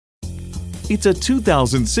It's a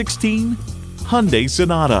 2016 Hyundai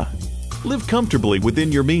Sonata. Live comfortably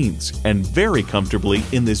within your means and very comfortably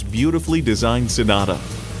in this beautifully designed Sonata.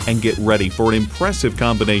 And get ready for an impressive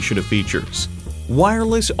combination of features.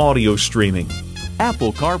 Wireless audio streaming,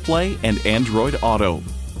 Apple CarPlay and Android Auto,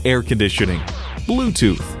 air conditioning,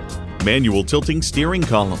 Bluetooth, manual tilting steering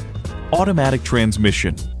column, automatic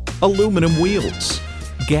transmission, aluminum wheels,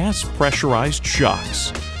 gas pressurized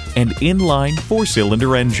shocks, and inline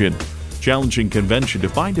 4-cylinder engine. Challenging convention to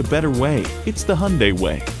find a better way, it's the Hyundai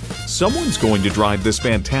way. Someone's going to drive this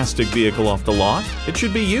fantastic vehicle off the lot. It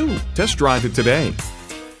should be you. Test drive it today.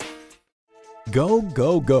 Go,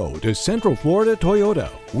 go, go to Central Florida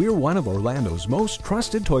Toyota. We're one of Orlando's most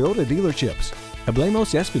trusted Toyota dealerships.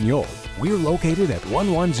 Hablemos Espanol. We're located at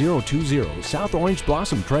 11020 South Orange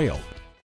Blossom Trail.